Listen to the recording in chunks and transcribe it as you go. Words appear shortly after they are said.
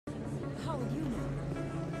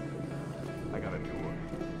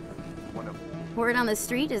Word on the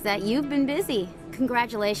street is that you've been busy.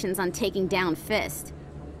 Congratulations on taking down Fist.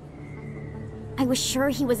 I was sure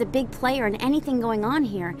he was a big player in anything going on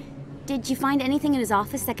here. Did you find anything in his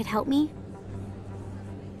office that could help me?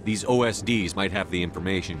 These OSDs might have the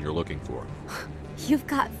information you're looking for. You've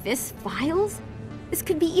got Fist files? This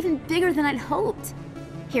could be even bigger than I'd hoped.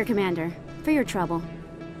 Here, Commander, for your trouble.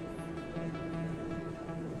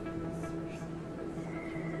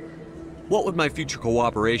 What would my future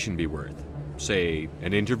cooperation be worth? Say,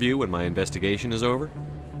 an interview when my investigation is over?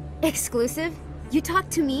 Exclusive? You talk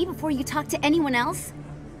to me before you talk to anyone else?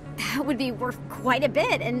 That would be worth quite a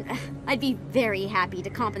bit, and I'd be very happy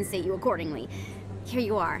to compensate you accordingly. Here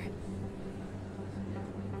you are.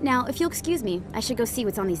 Now, if you'll excuse me, I should go see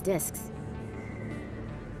what's on these discs.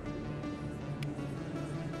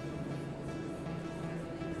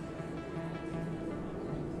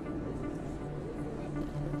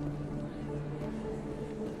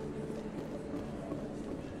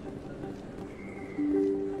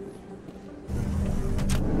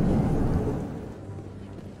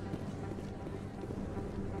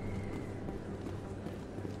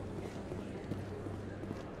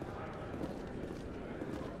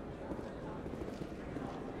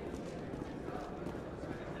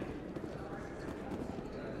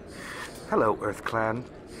 Hello, Earth Clan.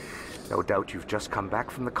 No doubt you've just come back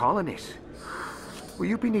from the colonies. Will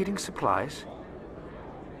you be needing supplies?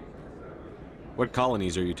 What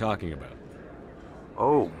colonies are you talking about?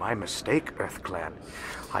 Oh, my mistake, Earth Clan.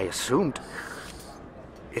 I assumed...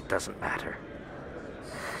 It doesn't matter.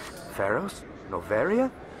 Pharos? Noveria?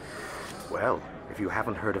 Well, if you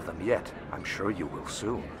haven't heard of them yet, I'm sure you will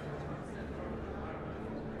soon.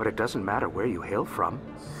 But it doesn't matter where you hail from.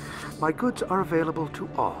 My goods are available to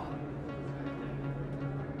all.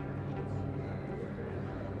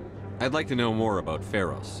 I'd like to know more about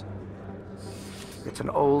Pharos. It's an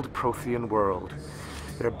old Prothean world.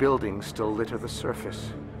 Their buildings still litter the surface.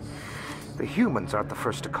 The humans aren't the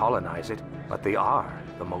first to colonize it, but they are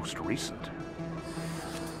the most recent.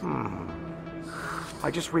 I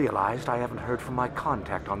just realized I haven't heard from my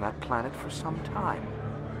contact on that planet for some time.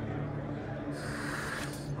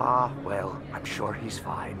 Ah, well, I'm sure he's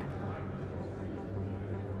fine.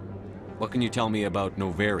 What can you tell me about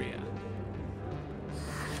Noveria?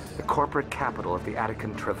 The corporate capital of the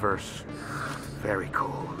Attican Traverse. Very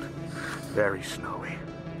cold, very snowy.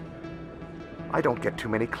 I don't get too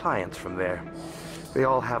many clients from there. They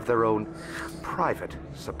all have their own private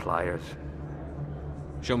suppliers.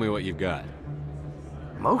 Show me what you've got.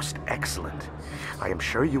 Most excellent. I am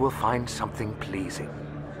sure you will find something pleasing.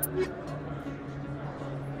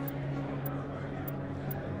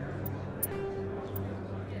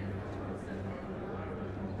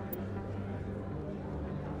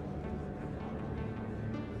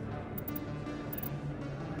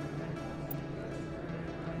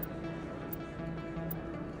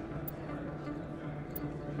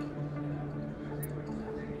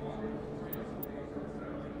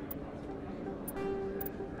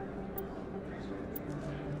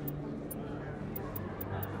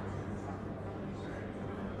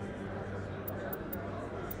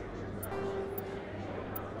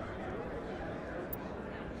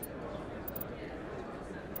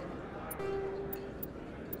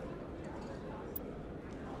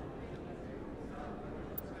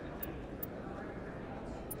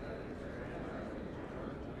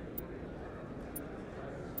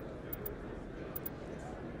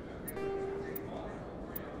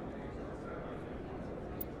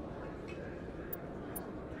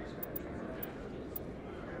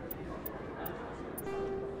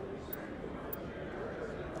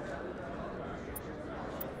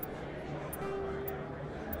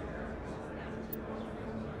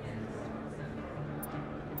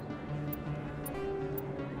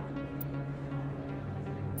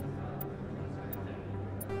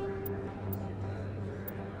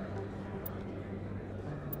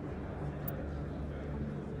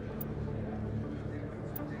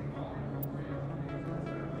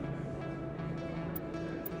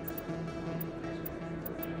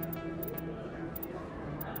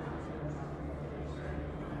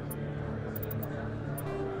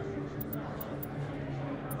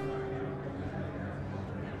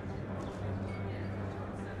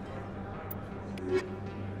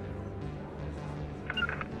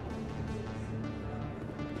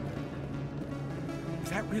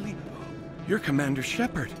 That really? You're Commander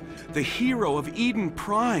Shepard, the hero of Eden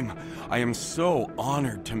Prime. I am so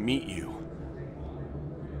honored to meet you.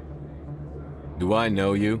 Do I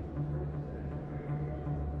know you?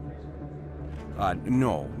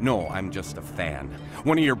 No, I'm just a fan.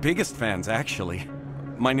 One of your biggest fans, actually.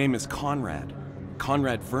 My name is Conrad.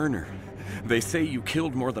 Conrad Werner. They say you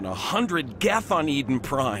killed more than 100 Geth on Eden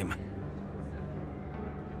Prime.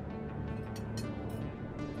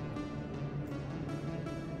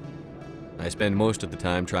 I spend most of the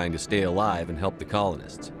time trying to stay alive and help the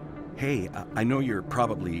colonists. Hey, I know you're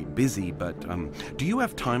probably busy, but do you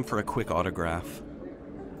have time for a quick autograph?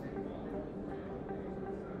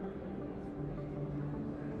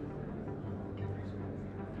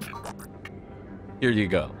 Here you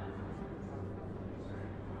go.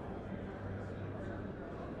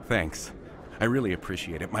 Thanks. I really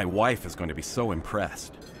appreciate it. My wife is going to be so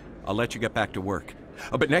impressed. I'll let you get back to work.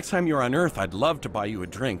 But next time you're on Earth, I'd love to buy you a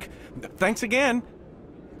drink. Thanks again!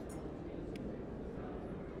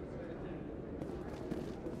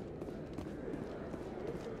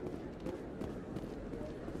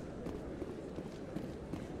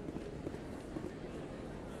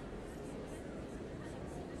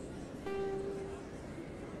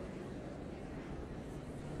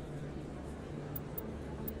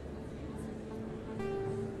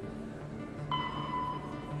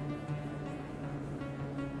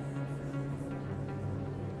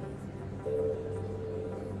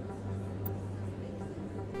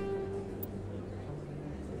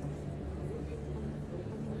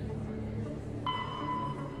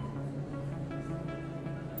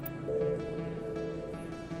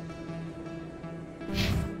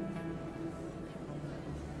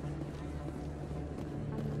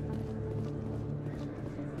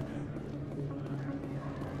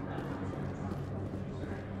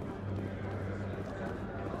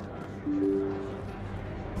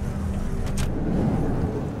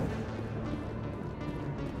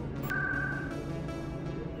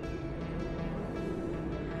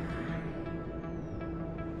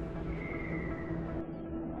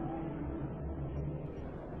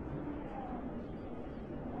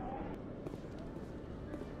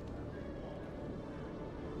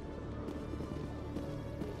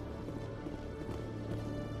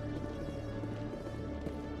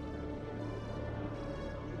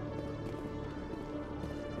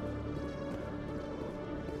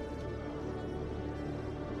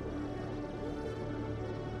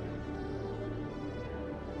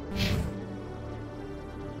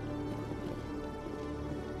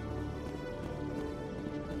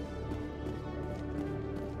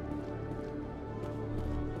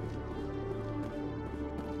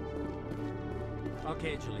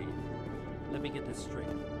 Okay, Julie. Let me get this straight.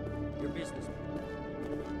 Your business.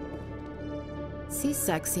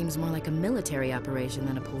 CSEC seems more like a military operation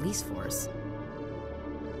than a police force.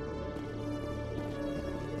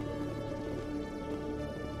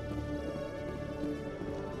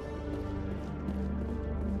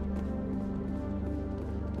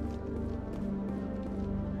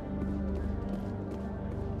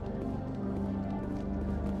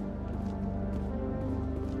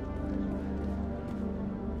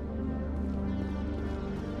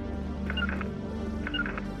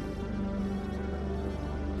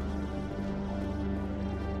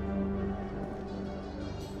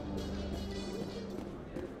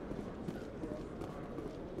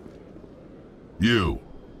 You,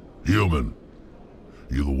 human.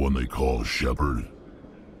 You the one they call Shepard?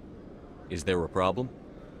 Is there a problem?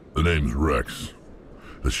 The name's Wrex.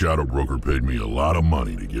 The Shadow Broker paid me a lot of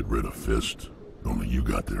money to get rid of Fist. Only you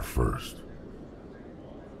got there first.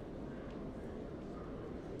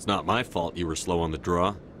 It's not my fault you were slow on the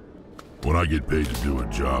draw. When I get paid to do a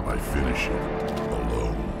job, I finish it.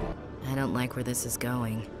 Alone. I don't like where this is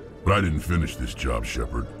going. But I didn't finish this job,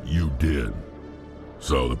 Shepard. You did.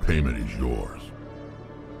 So the payment is yours.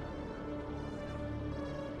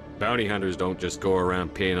 Bounty hunters don't just go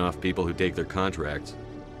around paying off people who take their contracts.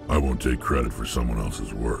 I won't take credit for someone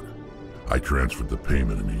else's work. I transferred the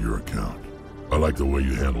payment into your account. I like the way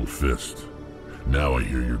you handled Fist. Now I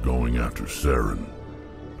hear you're going after Saren.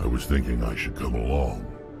 I was thinking I should come along.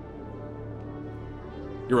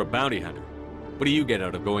 You're a bounty hunter. What do you get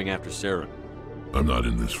out of going after Saren? I'm not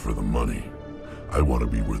in this for the money. I want to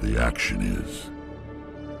be where the action is.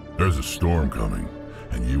 There's a storm coming,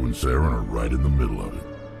 and you and Saren are right in the middle of it.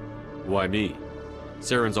 Why me?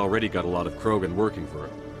 Saren's already got a lot of Krogan working for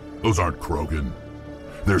him. Those aren't Krogan.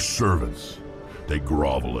 They're servants. They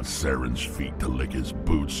grovel at Saren's feet to lick his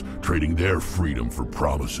boots, trading their freedom for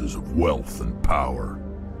promises of wealth and power.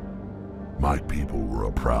 My people were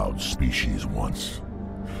a proud species once.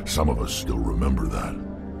 Some of us still remember that.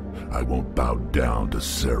 I won't bow down to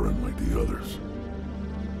Saren like the others.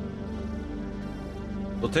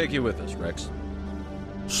 We'll take you with us, Wrex.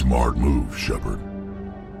 Smart move, Shepard.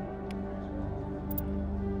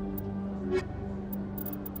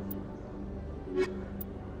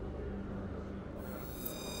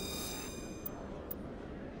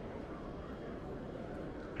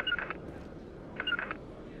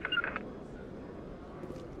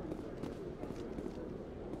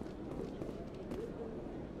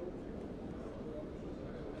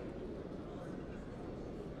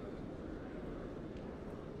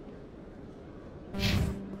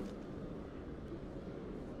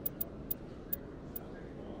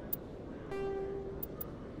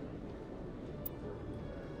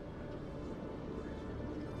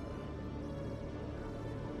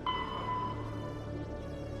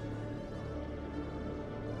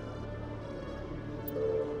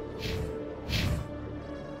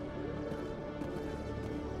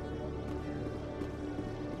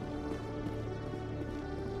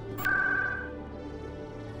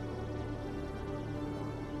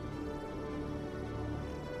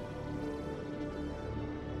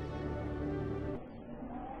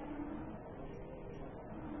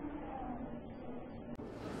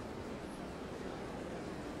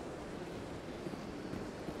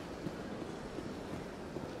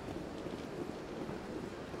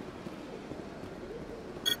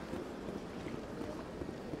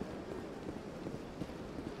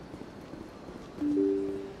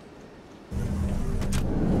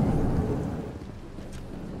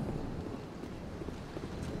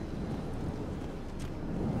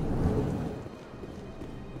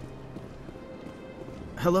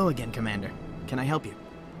 Hello again, Commander. Can I help you?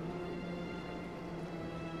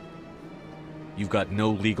 You've got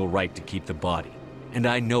no legal right to keep the body, and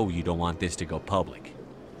I know you don't want this to go public.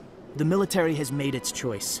 The military has made its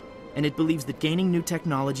choice, and it believes that gaining new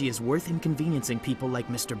technology is worth inconveniencing people like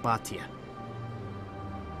Mr. Bhatia.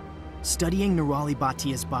 Studying Nirali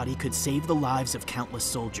Bhatia's body could save the lives of countless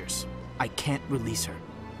soldiers. I can't release her.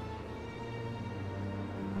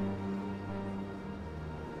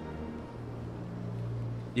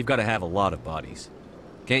 You've got to have a lot of bodies.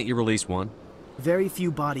 Can't you release one? Very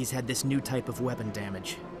few bodies had this new type of weapon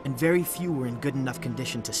damage, and very few were in good enough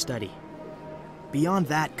condition to study. Beyond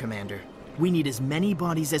that, Commander, we need as many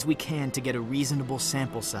bodies as we can to get a reasonable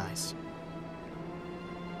sample size.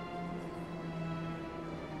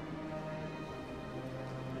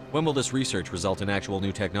 When will this research result in actual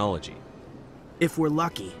new technology? If we're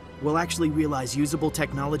lucky, we'll actually realize usable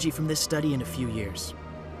technology from this study in a few years.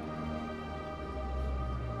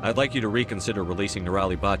 I'd like you to reconsider releasing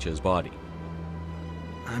Nirali Bhatia's body.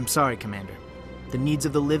 I'm sorry, Commander. The needs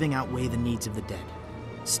of the living outweigh the needs of the dead.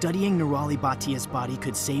 Studying Nirali Bhatia's body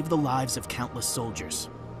could save the lives of countless soldiers.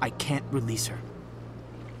 I can't release her.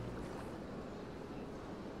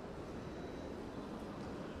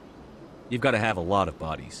 You've got to have a lot of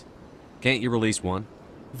bodies. Can't you release one?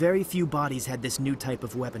 Very few bodies had this new type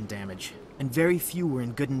of weapon damage, and very few were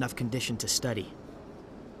in good enough condition to study.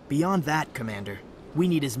 Beyond that, Commander, we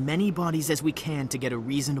need as many bodies as we can to get a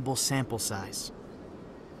reasonable sample size.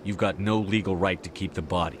 You've got no legal right to keep the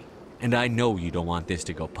body, and I know you don't want this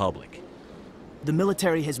to go public. The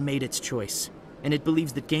military has made its choice, and it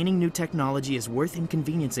believes that gaining new technology is worth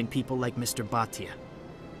inconveniencing people like Mr. Bhatia.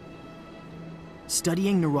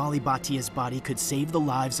 Studying Nirali Bhatia's body could save the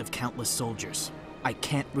lives of countless soldiers. I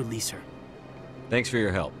can't release her. Thanks for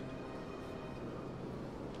your help.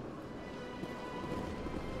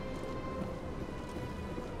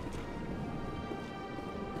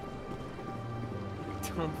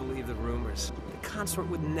 Don't believe the rumors. The consort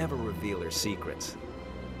would never reveal her secrets.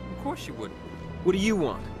 Of course you wouldn't. What do you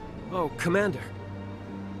want? Oh, Commander.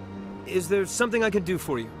 Is there something I can do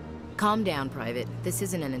for you? Calm down, Private. This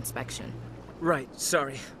isn't an inspection. Right,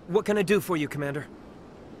 sorry. What can I do for you, Commander?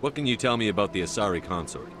 What can you tell me about the Asari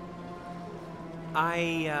consort?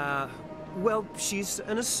 Well, she's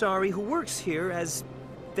an Asari who works here as...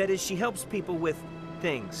 That is, she helps people with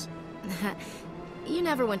things. You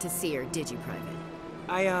never went to see her, did you, Private?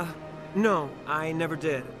 No, I never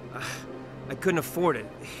did. I couldn't afford it.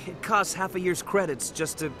 It costs half a year's credits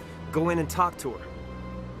just to go in and talk to her.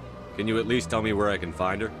 Can you at least tell me where I can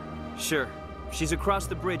find her? Sure. She's across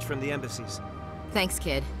the bridge from the embassies. Thanks,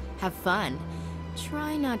 kid. Have fun.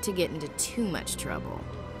 Try not to get into too much trouble.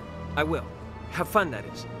 I will. Have fun, that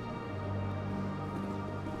is.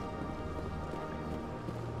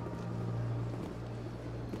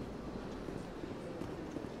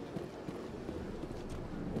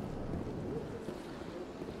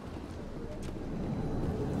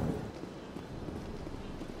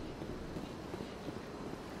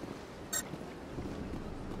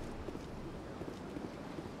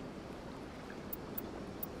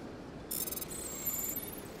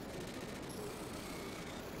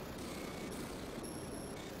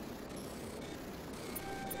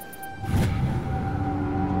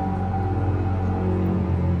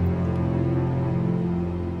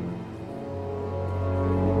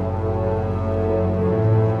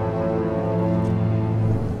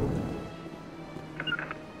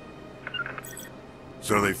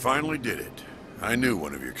 So they finally did it. I knew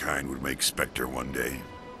one of your kind would make Spectre one day.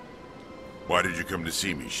 Why did you come to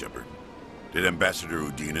see me, Shepard? Did Ambassador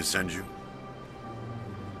Udina send you?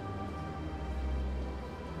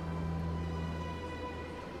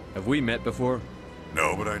 Have we met before?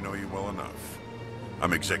 No, but I know you well enough.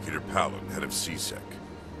 I'm Executor Palin, head of CSEC.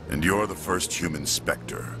 And you're the first human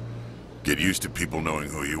Spectre. Get used to people knowing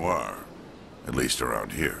who you are. At least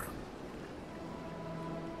around here.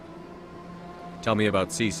 Tell me about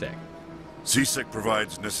CSEC. CSEC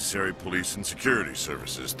provides necessary police and security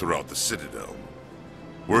services throughout the Citadel.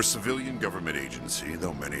 We're a civilian government agency,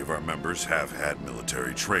 though many of our members have had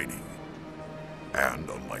military training. And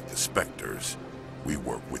unlike the Spectres, we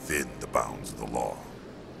work within the bounds of the law.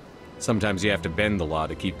 Sometimes you have to bend the law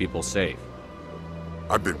to keep people safe.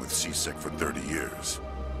 I've been with CSEC for 30 years.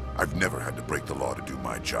 I've never had to break the law to do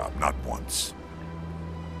my job, not once.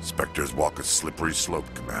 Spectres walk a slippery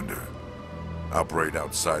slope, Commander. Operate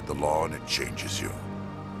outside the law and it changes you.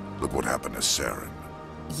 Look what happened to Saren.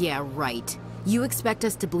 Yeah, right. You expect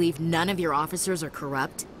us to believe none of your officers are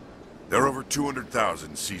corrupt? There are over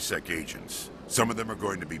 200,000 CSEC agents. Some of them are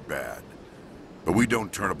going to be bad. But we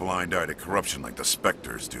don't turn a blind eye to corruption like the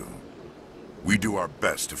Spectres do. We do our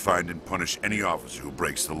best to find and punish any officer who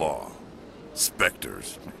breaks the law.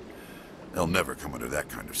 Spectres. They'll never come under that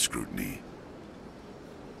kind of scrutiny.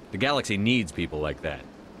 The galaxy needs people like that.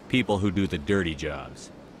 People who do the dirty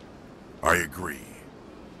jobs. I agree.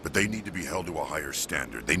 But they need to be held to a higher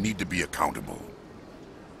standard. They need to be accountable.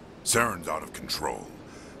 Saren's out of control.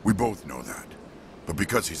 We both know that. But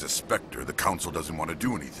because he's a Spectre, the Council doesn't want to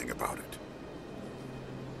do anything about it.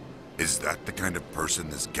 Is that the kind of person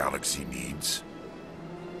this galaxy needs?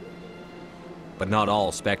 But not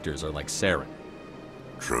all Spectres are like Saren.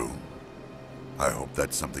 True. I hope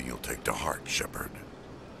that's something you'll take to heart, Shepard.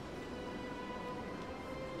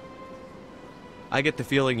 I get the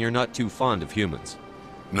feeling you're not too fond of humans.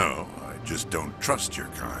 No, I just don't trust your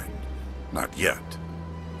kind. Not yet.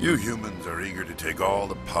 You humans are eager to take all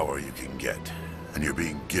the power you can get, and you're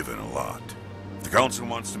being given a lot. If the Council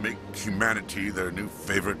wants to make humanity their new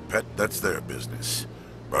favorite pet, that's their business.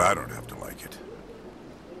 But I don't have to like it.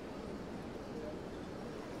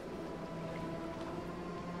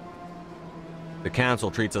 The Council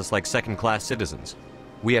treats us like second-class citizens.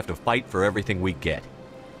 We have to fight for everything we get.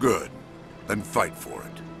 Good. Then fight for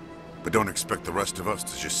it. But don't expect the rest of us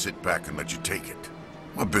to just sit back and let you take it.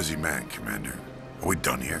 I'm a busy man, Commander. Are we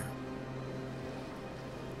done here?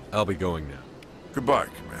 I'll be going now. Goodbye,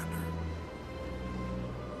 Commander.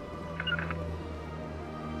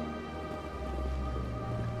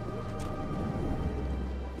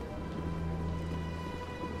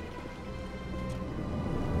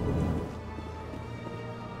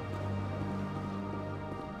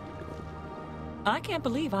 I can't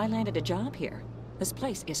believe I landed a job here. This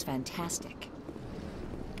place is fantastic.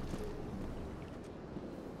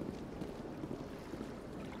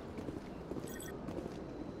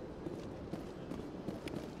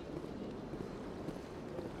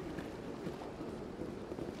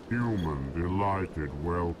 Human, delighted,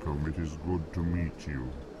 welcome. It is good to meet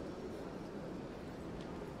you.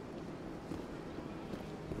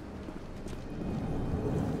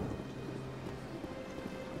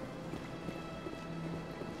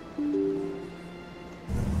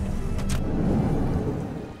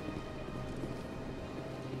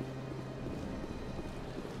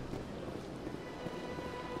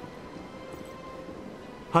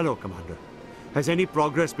 Hello, Commander. Has any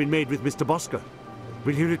progress been made with Mr. Bosker?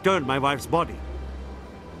 Will he return my wife's body?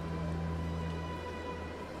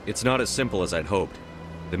 It's not as simple as I'd hoped.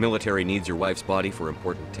 The military needs your wife's body for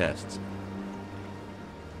important tests.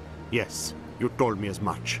 Yes, you told me as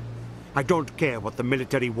much. I don't care what the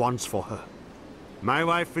military wants for her. My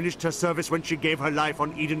wife finished her service when she gave her life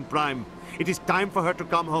on Eden Prime. It is time for her to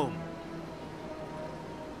come home.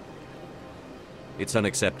 It's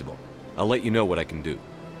unacceptable. I'll let you know what I can do.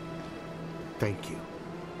 Thank you.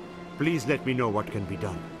 Please let me know what can be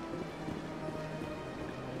done.